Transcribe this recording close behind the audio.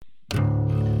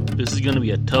This is going to be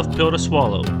a tough pill to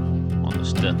swallow on the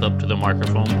Step Up to the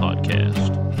Microphone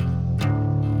podcast.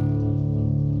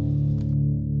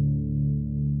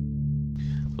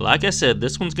 Like I said,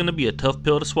 this one's going to be a tough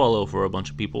pill to swallow for a bunch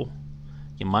of people.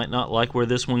 You might not like where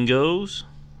this one goes.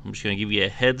 I'm just going to give you a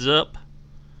heads up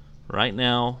right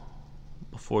now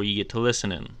before you get to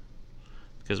listening,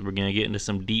 because we're going to get into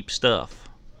some deep stuff,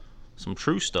 some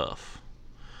true stuff.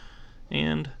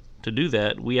 And to do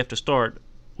that, we have to start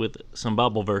with some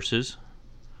Bible verses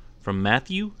from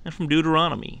Matthew and from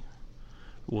Deuteronomy.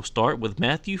 We'll start with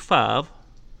Matthew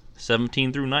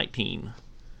 5:17 through 19.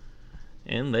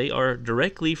 And they are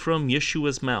directly from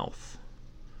Yeshua's mouth.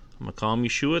 I'm going to call him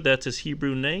Yeshua. That's his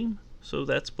Hebrew name, so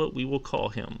that's what we will call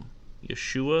him.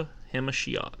 Yeshua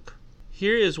HaMashiach.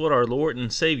 Here is what our Lord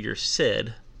and Savior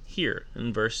said here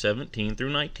in verse 17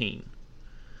 through 19.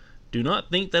 Do not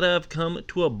think that I have come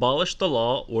to abolish the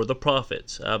law or the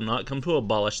prophets. I have not come to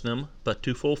abolish them, but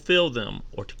to fulfill them,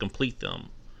 or to complete them.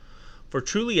 For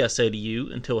truly I say to you,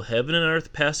 until heaven and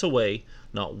earth pass away,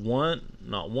 not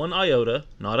one iota,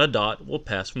 not a dot, will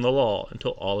pass from the law,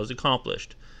 until all is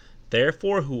accomplished.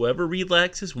 Therefore whoever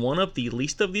relaxes one of the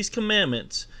least of these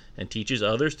commandments, and teaches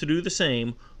others to do the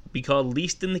same, will be called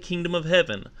least in the kingdom of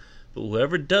heaven. But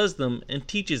whoever does them and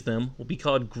teaches them will be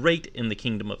called great in the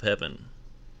kingdom of heaven.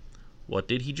 What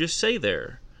did he just say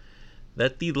there?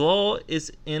 That the law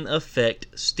is in effect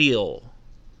still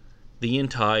the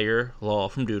entire law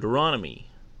from Deuteronomy.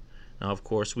 Now, of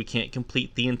course, we can't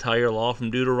complete the entire law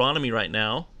from Deuteronomy right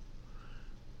now,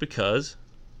 because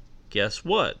guess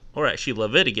what? Or actually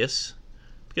Leviticus,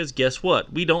 because guess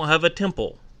what? We don't have a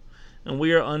temple, and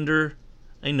we are under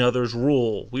another's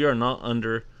rule. We are not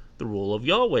under the rule of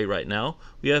Yahweh right now.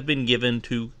 We have been given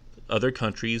to other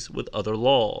countries with other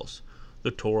laws. The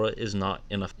Torah is not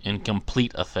in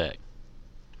complete effect.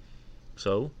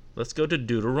 So, let's go to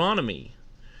Deuteronomy.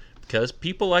 Because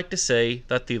people like to say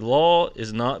that the law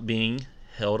is not being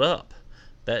held up.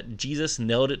 That Jesus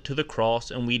nailed it to the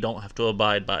cross and we don't have to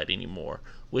abide by it anymore.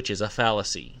 Which is a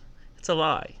fallacy. It's a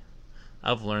lie.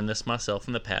 I've learned this myself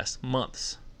in the past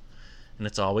months. And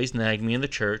it's always nagged me in the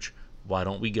church, why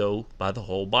don't we go by the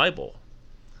whole Bible?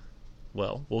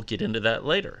 Well, we'll get into that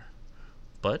later.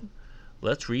 But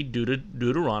let's read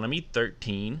Deuteronomy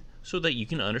 13 so that you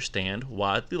can understand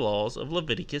why the laws of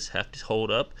Leviticus have to hold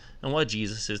up and why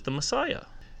Jesus is the Messiah.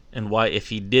 And why if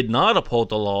he did not uphold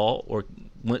the law or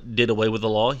did away with the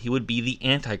law, he would be the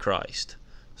Antichrist.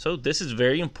 So this is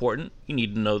very important. You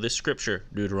need to know this scripture,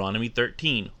 Deuteronomy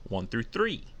 13, 1 through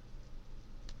 3.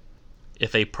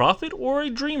 If a prophet or a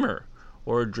dreamer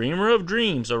of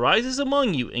dreams arises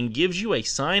among you and gives you a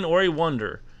sign or a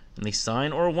wonder, and the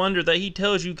sign or wonder that he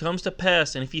tells you comes to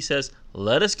pass, and if he says,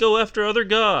 let us go after other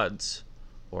gods,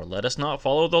 or let us not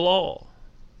follow the law,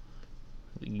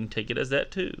 you can take it as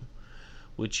that too,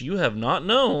 which you have not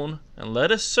known, and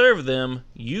let us serve them,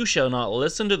 you shall not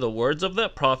listen to the words of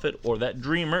that prophet or that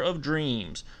dreamer of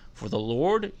dreams. For the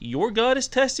Lord your God is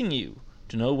testing you,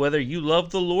 to know whether you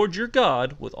love the Lord your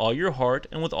God with all your heart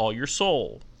and with all your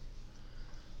soul.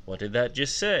 What did that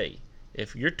just say?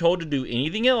 If you're told to do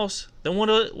anything else than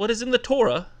what is in the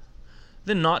Torah,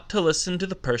 then not to listen to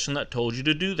the person that told you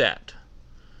to do that.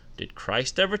 Did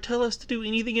Christ ever tell us to do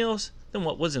anything else than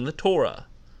what was in the Torah?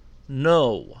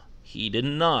 No, he did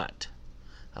not.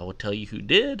 I will tell you who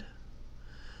did.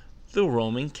 The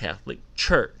Roman Catholic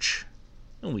Church.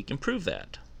 And we can prove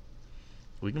that.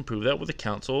 We can prove that with the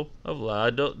Council of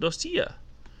Laodicea.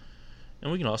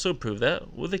 And we can also prove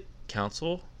that with the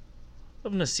Council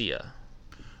of Nicaea.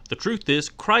 The truth is,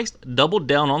 Christ doubled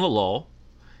down on the law.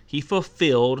 He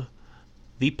fulfilled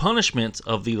the punishments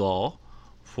of the law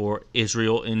for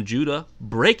Israel and Judah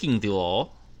breaking the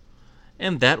law.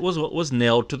 And that was what was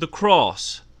nailed to the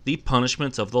cross, the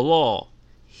punishments of the law.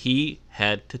 He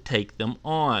had to take them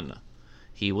on.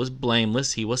 He was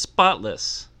blameless. He was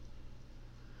spotless.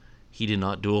 He did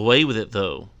not do away with it,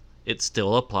 though. It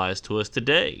still applies to us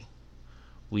today.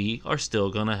 We are still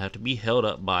going to have to be held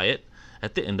up by it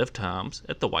at the end of times,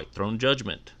 at the white throne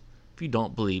judgment. If you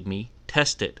don't believe me,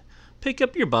 test it. Pick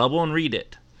up your Bible and read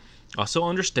it. Also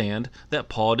understand that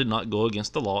Paul did not go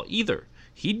against the law either.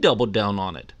 He doubled down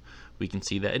on it. We can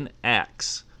see that in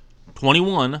Acts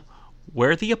 21,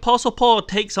 where the Apostle Paul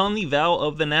takes on the vow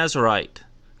of the Nazirite.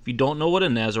 If you don't know what a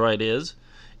Nazirite is,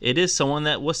 it is someone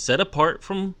that was set apart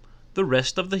from the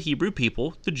rest of the Hebrew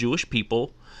people, the Jewish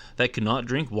people, that could not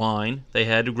drink wine. They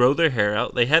had to grow their hair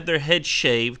out. They had their heads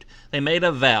shaved. They made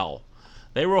a vow.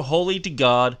 They were holy to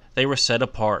God. They were set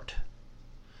apart.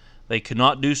 They could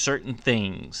not do certain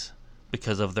things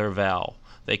because of their vow.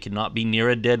 They could not be near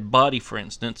a dead body, for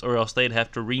instance, or else they'd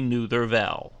have to renew their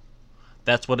vow.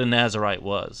 That's what a Nazirite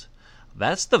was.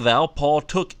 That's the vow Paul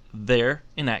took there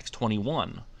in Acts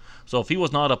 21. So if he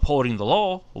was not upholding the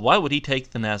law, why would he take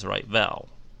the Nazirite vow?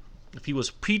 If he was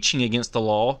preaching against the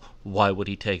law, why would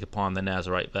he take upon the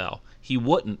Nazirite vow? He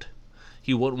wouldn't.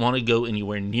 He wouldn't want to go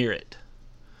anywhere near it.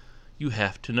 You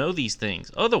have to know these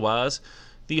things. Otherwise,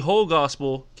 the whole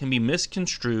gospel can be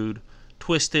misconstrued,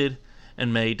 twisted,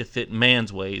 and made to fit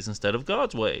man's ways instead of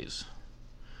God's ways.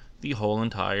 The whole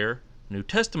entire New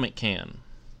Testament can.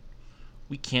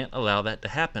 We can't allow that to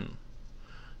happen.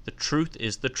 The truth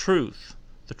is the truth.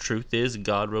 The truth is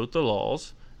God wrote the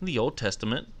laws in the Old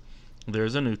Testament.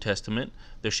 There's a New Testament.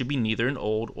 There should be neither an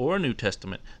Old or a New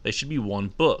Testament. They should be one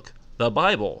book, the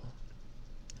Bible.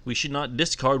 We should not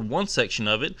discard one section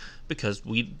of it because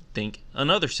we think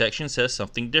another section says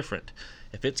something different.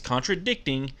 If it's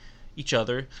contradicting each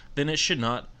other, then it should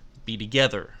not be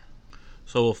together.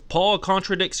 So if Paul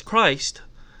contradicts Christ,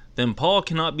 then Paul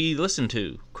cannot be listened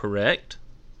to, correct?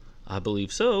 I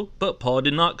believe so, but Paul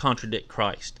did not contradict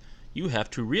Christ. You have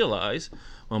to realize,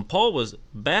 when Paul was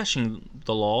bashing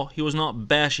the law, he was not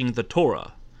bashing the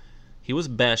Torah. He was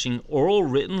bashing oral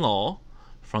written law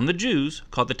from the Jews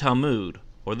called the Talmud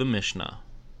or the Mishnah.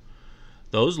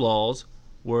 Those laws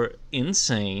were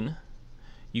insane.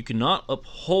 You could not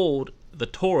uphold the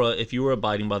Torah if you were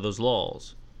abiding by those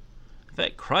laws. In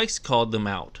fact, Christ called them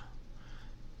out.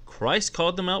 Christ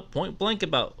called them out point blank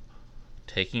about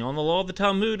taking on the law of the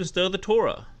Talmud instead of the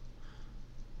Torah.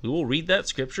 We will read that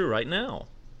scripture right now.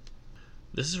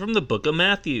 This is from the book of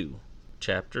Matthew,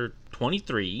 chapter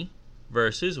 23,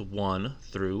 verses 1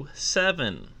 through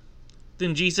 7.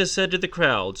 Then Jesus said to the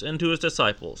crowds and to his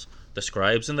disciples, "The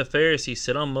scribes and the Pharisees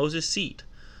sit on Moses' seat.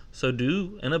 So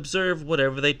do and observe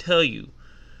whatever they tell you,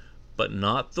 but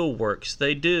not the works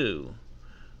they do."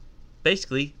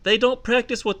 Basically, they don't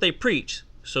practice what they preach.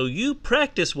 So you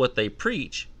practice what they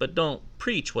preach, but don't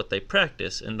preach what they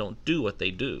practice and don't do what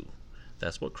they do.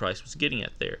 That's what Christ was getting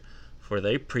at there. For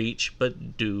they preach,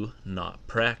 but do not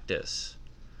practice.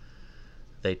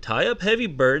 They tie up heavy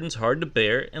burdens hard to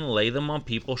bear and lay them on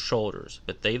people's shoulders,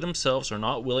 but they themselves are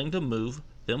not willing to move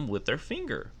them with their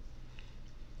finger.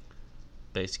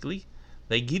 Basically,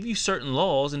 they give you certain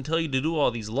laws and tell you to do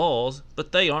all these laws,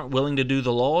 but they aren't willing to do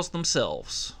the laws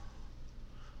themselves.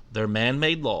 They're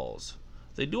man-made laws.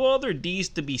 They do all their deeds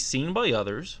to be seen by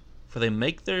others, for they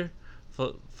make their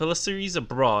phylacteries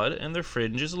broad and their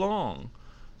fringes long.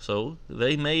 So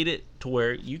they made it to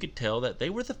where you could tell that they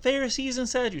were the Pharisees and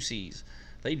Sadducees.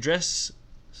 They dressed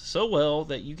so well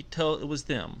that you could tell it was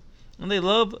them. And they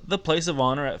loved the place of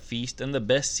honor at feast and the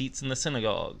best seats in the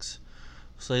synagogues.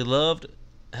 So they loved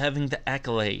having the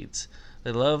accolades.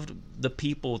 They loved the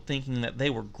people thinking that they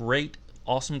were great,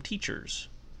 awesome teachers.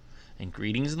 And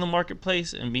greetings in the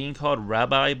marketplace and being called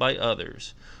rabbi by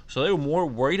others. So they were more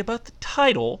worried about the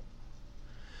title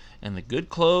and the good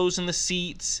clothes and the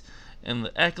seats and the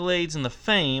accolades and the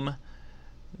fame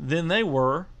than they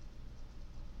were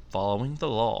following the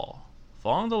law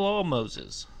of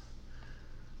Moses.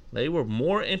 They were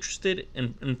more interested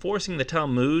in enforcing the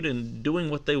Talmud and doing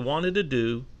what they wanted to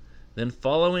do than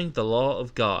following the law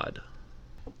of God.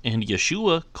 And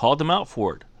Yeshua called them out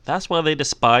for it. That's why they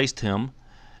despised him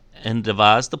and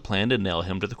devised the plan to nail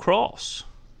him to the cross.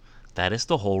 That is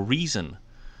the whole reason.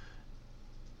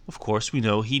 Of course, we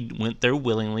know he went there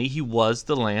willingly. He was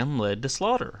the lamb led to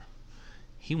slaughter.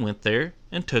 He went there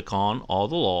and took on all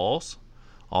the laws,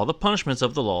 all the punishments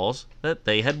of the laws that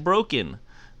they had broken,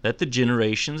 that the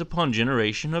generations upon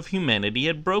generation of humanity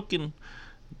had broken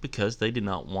because they did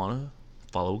not want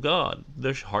to follow God.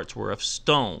 Their hearts were of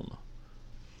stone.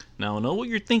 Now, I know what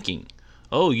you're thinking.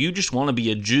 Oh, you just want to be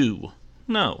a Jew.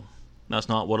 No, that's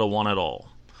not what I want at all.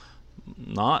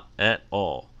 Not at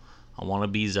all. I want to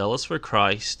be zealous for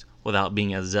Christ without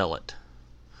being a zealot.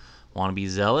 I want to be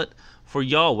zealot for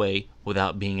Yahweh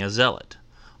without being a zealot.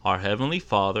 Our Heavenly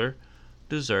Father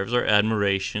deserves our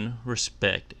admiration,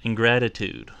 respect, and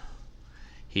gratitude.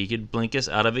 He could blink us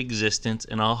out of existence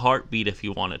in a heartbeat if he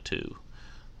wanted to.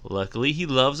 Luckily, he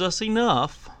loves us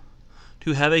enough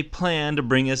to have a plan to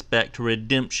bring us back to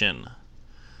redemption.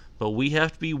 But we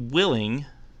have to be willing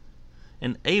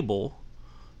and able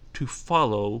to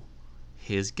follow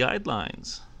his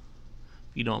guidelines.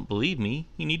 If you don't believe me,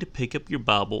 you need to pick up your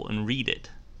Bible and read it.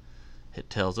 It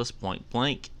tells us point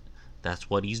blank that's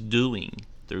what he's doing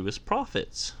through his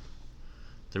prophets,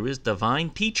 through his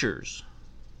divine teachers.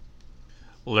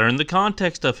 Learn the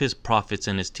context of his prophets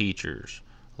and his teachers.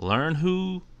 Learn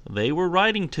who they were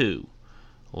writing to.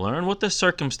 Learn what the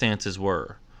circumstances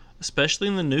were, especially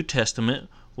in the New Testament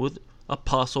with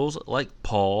apostles like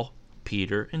Paul,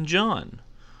 Peter, and John.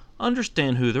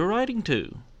 Understand who they're writing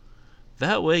to.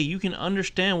 That way you can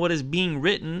understand what is being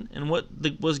written and what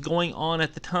was going on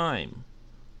at the time.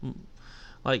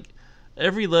 Like,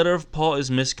 every letter of Paul is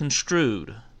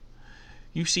misconstrued.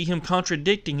 You see him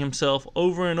contradicting himself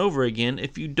over and over again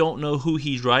if you don't know who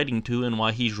he's writing to and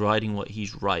why he's writing what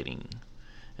he's writing.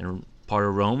 In part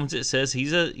of Romans it says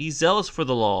he's zealous for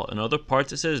the law. In other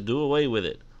parts it says do away with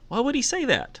it. Why would he say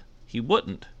that? He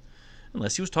wouldn't.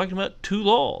 Unless he was talking about two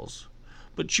laws.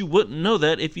 But you wouldn't know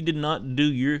that if you did not do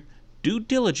your due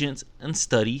diligence and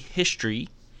study history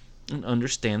and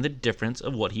understand the difference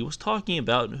of what he was talking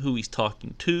about and who he's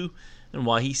talking to and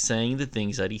why he's saying the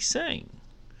things that he's saying.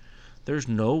 There's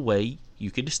no way you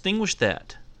could distinguish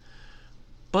that.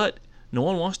 But no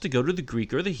one wants to go to the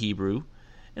Greek or the Hebrew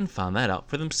and find that out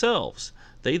for themselves.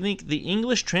 They think the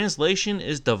English translation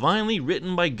is divinely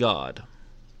written by God.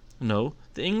 No,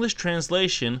 the English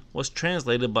translation was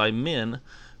translated by men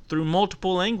through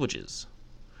multiple languages.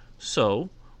 So,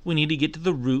 we need to get to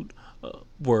the root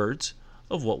words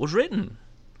of what was written.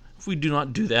 If we do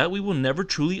not do that, we will never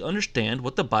truly understand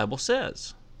what the Bible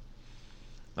says.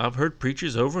 I've heard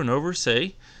preachers over and over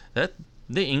say that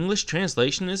the English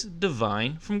translation is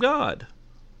divine from God.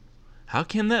 How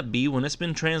can that be when it's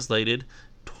been translated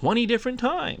 20 different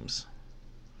times?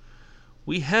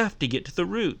 We have to get to the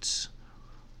roots,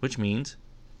 which means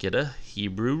get a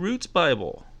Hebrew roots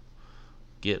Bible.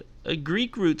 Get a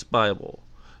Greek roots Bible.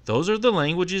 Those are the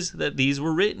languages that these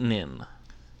were written in.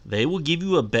 They will give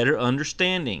you a better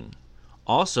understanding.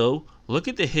 Also, look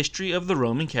at the history of the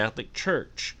Roman Catholic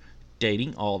Church,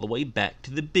 dating all the way back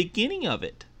to the beginning of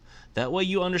it. That way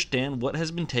you understand what has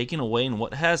been taken away and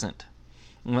what hasn't.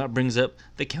 And that brings up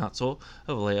the Council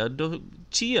of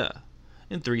Laodicea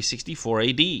in 364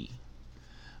 AD.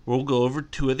 We'll go over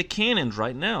two of the canons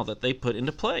right now that they put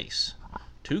into place.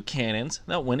 Two canons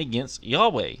that went against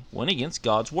Yahweh, went against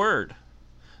God's Word.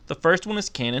 The first one is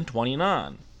Canon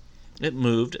 29. It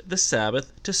moved the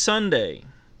Sabbath to Sunday.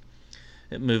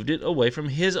 It moved it away from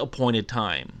his appointed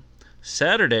time.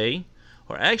 Saturday,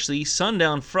 or actually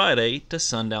sundown Friday to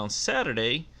sundown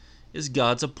Saturday, is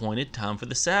God's appointed time for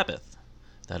the Sabbath.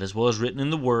 That is what is written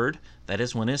in the Word. That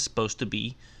is when it's supposed to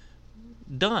be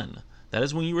done. That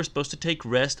is when you are supposed to take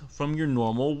rest from your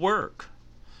normal work.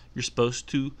 You're supposed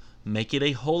to make it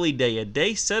a holy day, a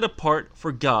day set apart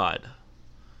for God.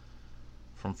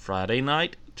 From Friday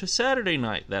night to Saturday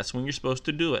night, that's when you're supposed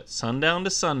to do it, sundown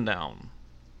to sundown.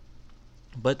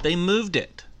 But they moved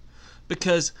it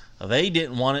because they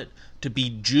didn't want it to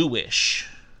be Jewish.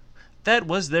 That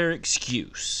was their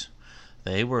excuse.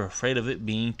 They were afraid of it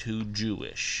being too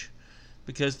Jewish.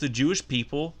 Because the Jewish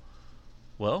people,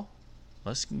 well,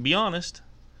 let's be honest,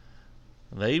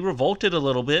 they revolted a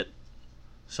little bit,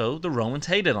 so the Romans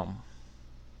hated them.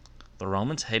 The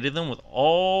Romans hated them with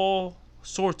all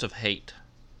sorts of hate.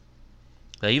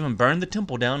 They even burned the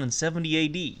temple down in 70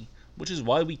 AD, which is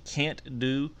why we can't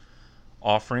do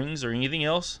offerings or anything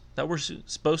else that we're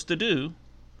supposed to do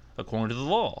according to the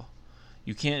law.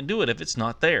 You can't do it if it's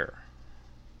not there.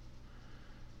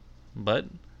 But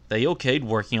they okayed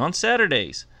working on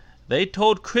Saturdays. They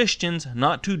told Christians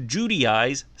not to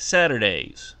Judaize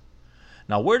Saturdays.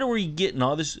 Now, where are we getting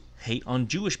all this hate on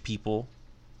Jewish people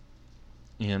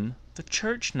in the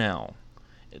church now?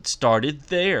 It started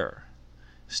there.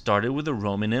 It started with the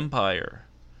Roman Empire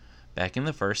back in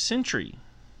the 1st century.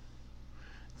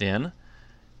 Then,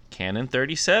 Canon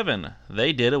 37,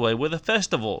 they did away with the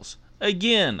festivals.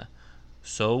 Again,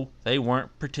 so they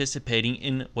weren't participating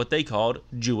in what they called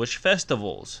Jewish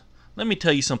festivals. Let me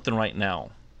tell you something right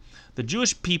now. The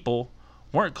Jewish people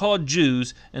weren't called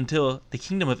Jews until the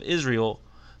kingdom of Israel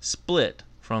split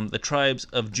from the tribes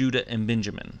of Judah and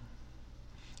Benjamin.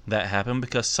 That happened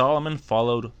because Solomon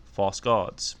followed false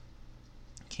gods.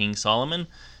 King Solomon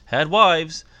had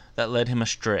wives that led him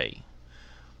astray.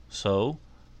 So,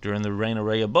 during the reign of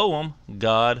Rehoboam,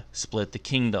 God split the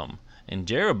kingdom, and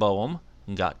Jeroboam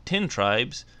got 10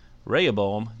 tribes,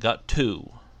 Rehoboam got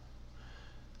 2.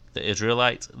 The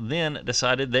Israelites then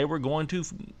decided they were going to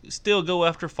still go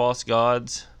after false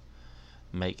gods,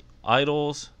 make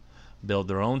idols, build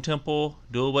their own temple,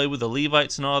 do away with the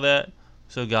Levites and all that,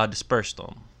 so God dispersed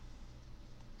them.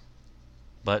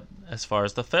 But as far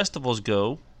as the festivals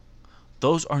go,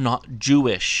 those are not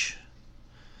Jewish.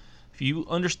 If you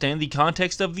understand the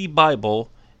context of the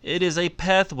Bible, it is a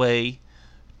pathway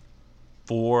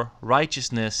for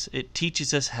righteousness. It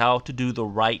teaches us how to do the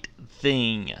right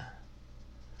thing.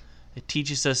 It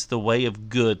teaches us the way of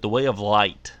good, the way of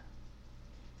light.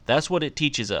 That's what it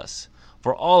teaches us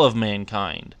for all of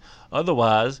mankind.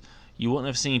 Otherwise, you wouldn't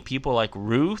have seen people like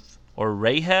Ruth or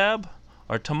Rahab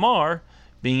or Tamar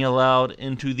being allowed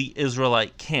into the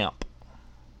Israelite camp.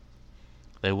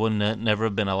 They would never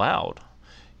have been allowed.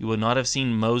 You would not have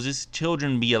seen Moses'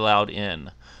 children be allowed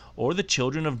in, or the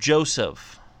children of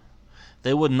Joseph.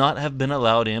 They would not have been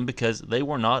allowed in because they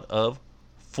were not of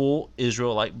full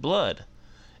Israelite blood.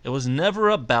 It was never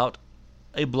about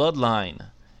a bloodline.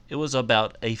 It was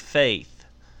about a faith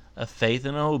and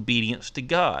an obedience to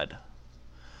God.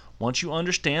 Once you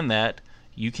understand that,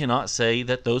 you cannot say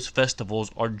that those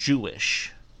festivals are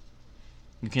Jewish.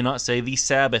 You cannot say the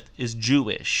Sabbath is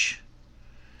Jewish.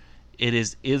 It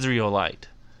is Israelite.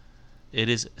 It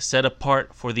is set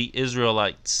apart for the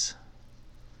Israelites,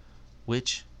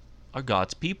 which are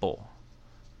God's people.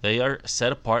 They are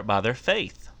set apart by their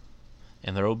faith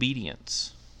and their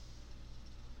obedience,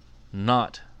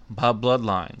 not by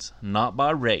bloodlines, not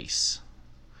by race.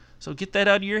 So get that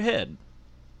out of your head.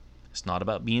 It's not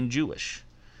about being Jewish.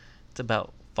 It's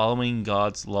about following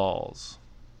God's laws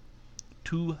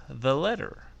to the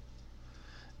letter.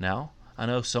 Now, I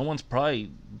know someone's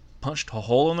probably punched a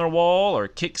hole in their wall or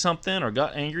kicked something or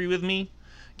got angry with me,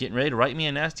 getting ready to write me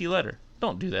a nasty letter.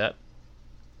 Don't do that.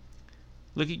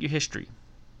 Look at your history.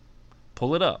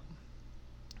 Pull it up.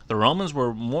 The Romans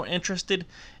were more interested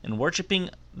in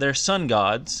worshiping their sun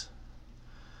gods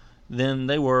than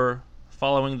they were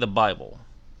following the Bible.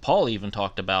 Paul even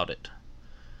talked about it.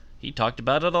 He talked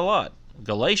about it a lot.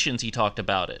 Galatians, he talked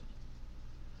about it.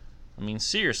 I mean,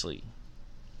 seriously.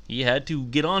 He had to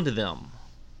get on to them.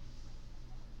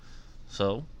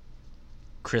 So,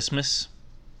 Christmas,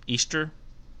 Easter,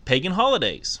 pagan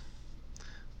holidays.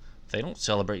 They don't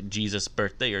celebrate Jesus'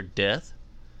 birthday or death.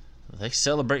 They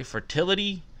celebrate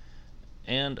fertility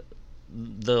and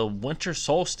the winter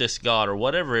solstice god, or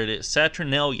whatever it is,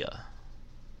 Saturnalia.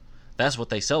 That's what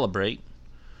they celebrate.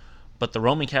 But the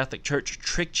Roman Catholic Church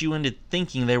tricked you into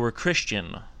thinking they were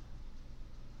Christian.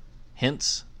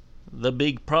 Hence, the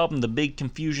big problem, the big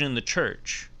confusion in the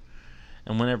church.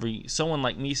 And whenever someone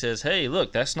like me says, hey,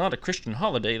 look, that's not a Christian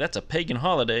holiday, that's a pagan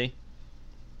holiday,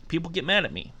 people get mad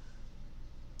at me.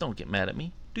 Don't get mad at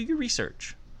me. Do your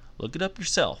research. Look it up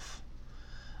yourself.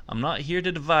 I'm not here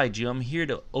to divide you. I'm here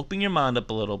to open your mind up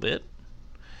a little bit.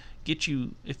 Get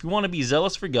you, if you want to be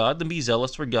zealous for God, then be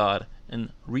zealous for God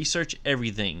and research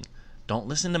everything. Don't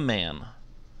listen to man.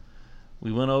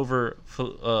 We went over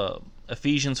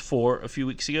Ephesians 4 a few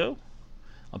weeks ago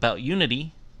about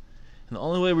unity. And the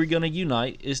only way we're going to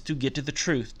unite is to get to the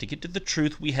truth. To get to the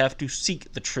truth, we have to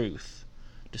seek the truth.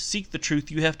 To seek the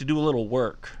truth, you have to do a little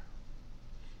work.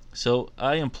 So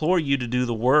I implore you to do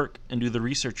the work and do the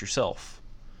research yourself.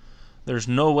 There's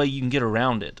no way you can get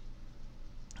around it.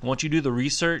 Once you do the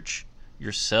research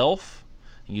yourself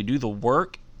and you do the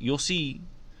work, you'll see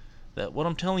that what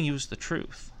I'm telling you is the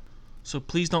truth. So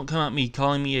please don't come at me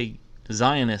calling me a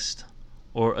Zionist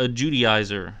or a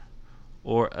Judaizer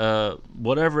or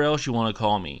whatever else you want to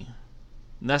call me.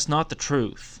 That's not the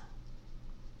truth.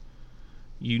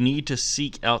 You need to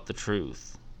seek out the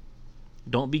truth.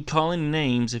 Don't be calling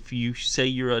names if you say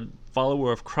you're a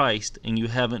follower of Christ and you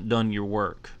haven't done your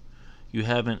work. You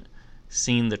haven't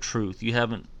seen the truth. You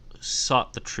haven't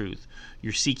sought the truth.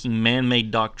 You're seeking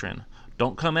man-made doctrine.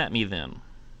 Don't come at me then.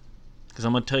 Because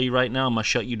I'm going to tell you right now, I'm going to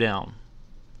shut you down.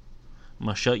 I'm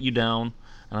going to shut you down,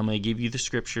 and I'm going to give you the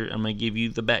scripture. I'm going to give you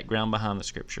the background behind the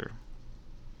scripture.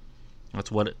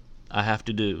 That's what I have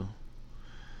to do.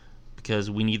 Because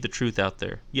we need the truth out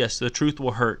there. Yes, the truth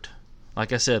will hurt.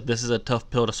 Like I said, this is a tough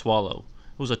pill to swallow.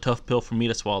 It was a tough pill for me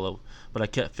to swallow. But I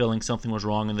kept feeling something was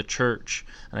wrong in the church.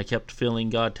 And I kept feeling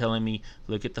God telling me,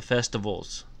 look at the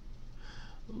festivals.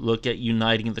 Look at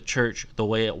uniting the church the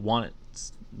way it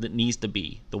needs to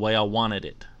be. The way I wanted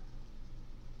it.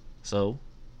 So,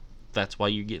 that's why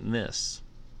you're getting this.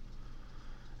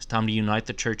 It's time to unite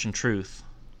the church in truth.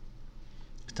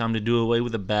 It's time to do away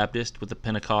with the Baptist, with the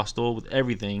Pentecostal, with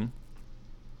everything.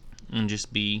 And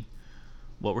just be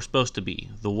what we're supposed to be.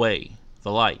 The way,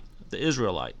 the light, the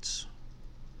Israelites.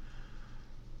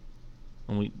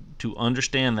 And to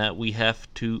understand that, we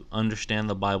have to understand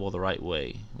the Bible the right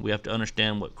way. We have to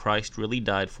understand what Christ really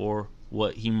died for,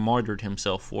 what he martyred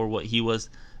himself for, what he was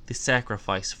the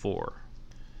sacrifice for.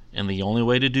 And the only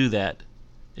way to do that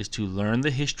is to learn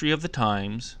the history of the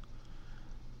times,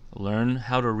 learn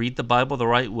how to read the Bible the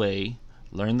right way,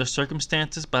 learn the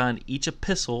circumstances behind each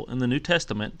epistle in the New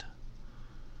Testament,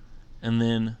 and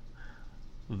then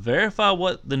verify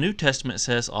what the New Testament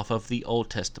says off of the Old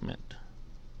Testament.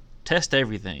 Test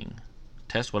everything.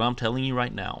 Test what I'm telling you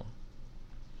right now.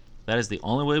 That is the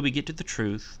only way we get to the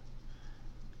truth,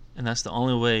 and that's the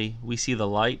only way we see the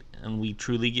light and we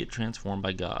truly get transformed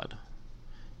by God.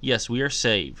 Yes, we are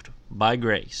saved by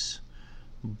grace,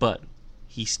 but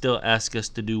he still asks us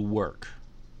to do work.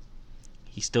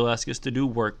 He still asks us to do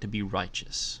work to be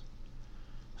righteous.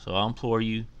 So I implore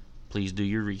you, please do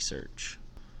your research.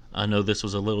 I know this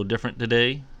was a little different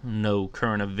today. No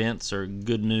current events or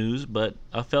good news, but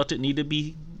I felt it needed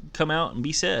to come out and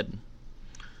be said.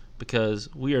 Because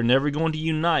we are never going to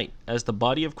unite as the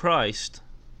body of Christ.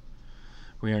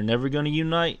 We are never going to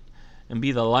unite and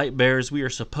be the light bearers we are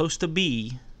supposed to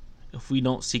be if we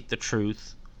don't seek the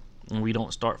truth and we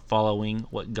don't start following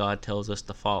what God tells us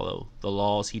to follow, the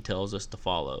laws He tells us to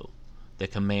follow, the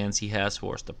commands He has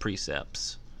for us, the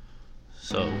precepts.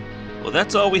 So, well,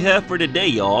 that's all we have for today,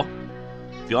 y'all.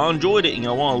 If y'all enjoyed it and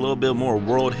y'all want a little bit more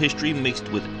world history mixed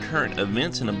with current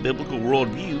events and a biblical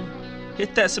worldview,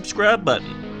 hit that subscribe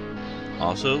button.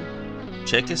 Also,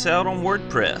 check us out on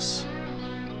WordPress.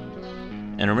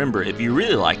 And remember, if you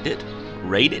really liked it,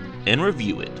 rate it and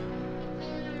review it.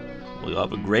 Well, y'all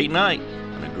have a great night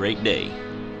and a great day.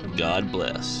 God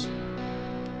bless.